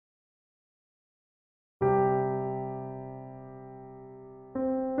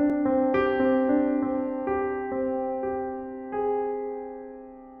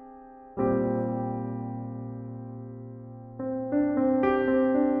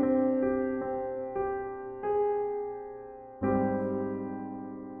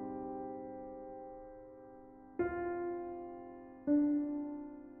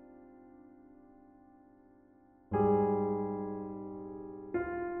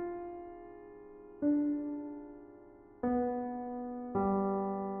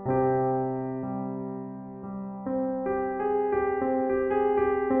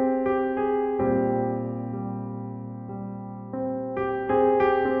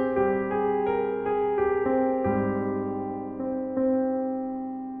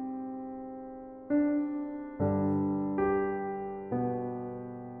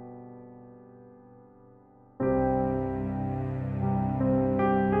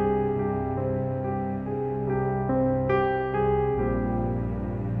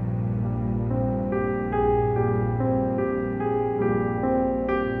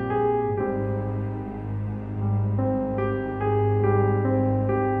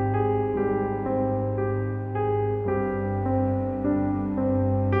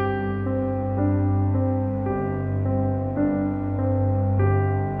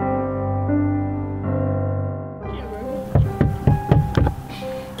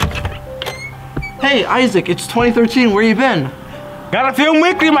Hey, Isaac, it's 2013. Where you been? Gotta film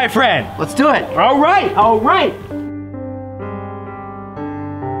weekly, my friend. Let's do it. All right, all right.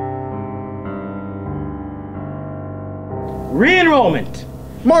 Re-enrollment.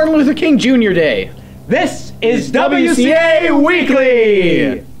 Martin Luther King Jr. Day. This is WCA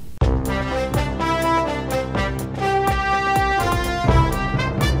Weekly.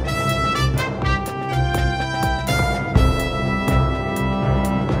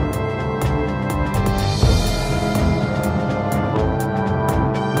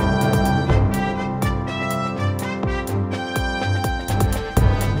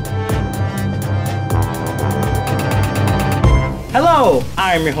 Hello,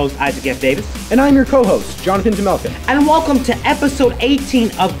 I'm your host, Isaac F. Davis. And I'm your co-host, Jonathan DeMelkon. And welcome to episode 18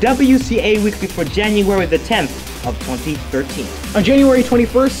 of WCA Weekly for January the 10th of 2013. On January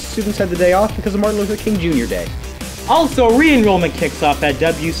 21st, students had the day off because of Martin Luther King Jr. Day. Also, re-enrollment kicks off at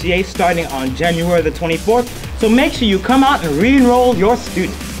WCA starting on January the 24th, so make sure you come out and re-enroll your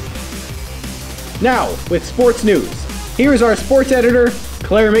students. Now, with sports news, here is our sports editor,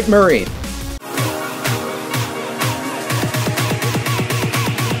 Clare McMurray.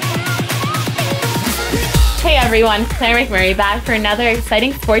 Hey everyone, Clare McMurray back for another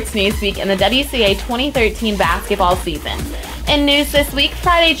exciting sports news week in the WCA 2013 basketball season. In news this week,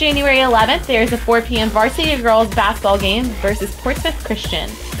 Friday, January 11th, there's a 4 p.m. varsity girls basketball game versus Portsmouth Christian.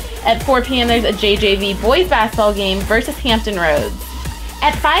 At 4 p.m. there's a JJV boys basketball game versus Hampton Roads.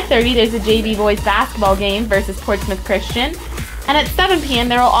 At 5:30 there's a JV boys basketball game versus Portsmouth Christian. And at 7 p.m.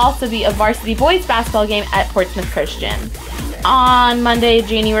 there will also be a varsity boys basketball game at Portsmouth Christian. On Monday,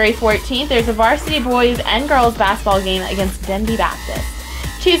 January 14th, there's a varsity boys and girls basketball game against Denby Baptist.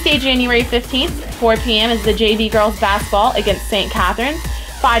 Tuesday, January 15th, 4 p.m. is the JV girls basketball against St. Catherine's.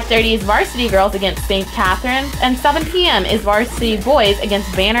 5:30 is varsity girls against St. Catherine's. And 7 p.m. is varsity boys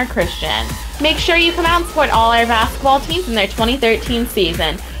against Banner Christian. Make sure you come out and support all our basketball teams in their 2013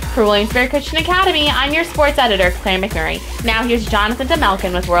 season. For Williamsburg Christian Academy, I'm your sports editor, Clare McMurray. Now here's Jonathan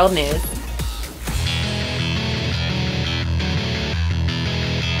DeMelkon with World News.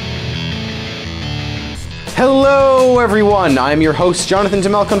 Hello everyone, I'm your host Jonathan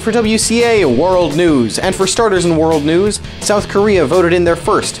DeMelkon for WCA World News. And for starters in World News, South Korea voted in their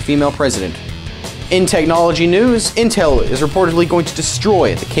first female president. In technology news, Intel is reportedly going to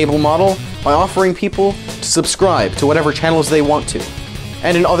destroy the cable model by offering people to subscribe to whatever channels they want to.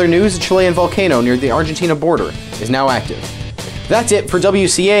 And in other news, a Chilean volcano near the Argentina border is now active. That's it for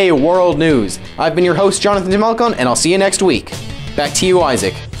WCA World News. I've been your host Jonathan DeMelkon, and I'll see you next week. Back to you,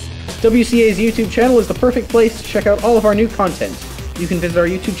 Isaac. WCA's YouTube channel is the perfect place to check out all of our new content. You can visit our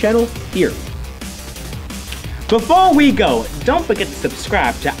YouTube channel here. Before we go, don't forget to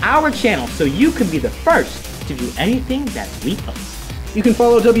subscribe to our channel so you can be the first to view anything that we post. You can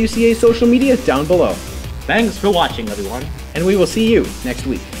follow WCA's social media down below. Thanks for watching, everyone. And we will see you next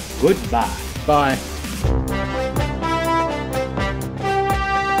week. Goodbye. Bye.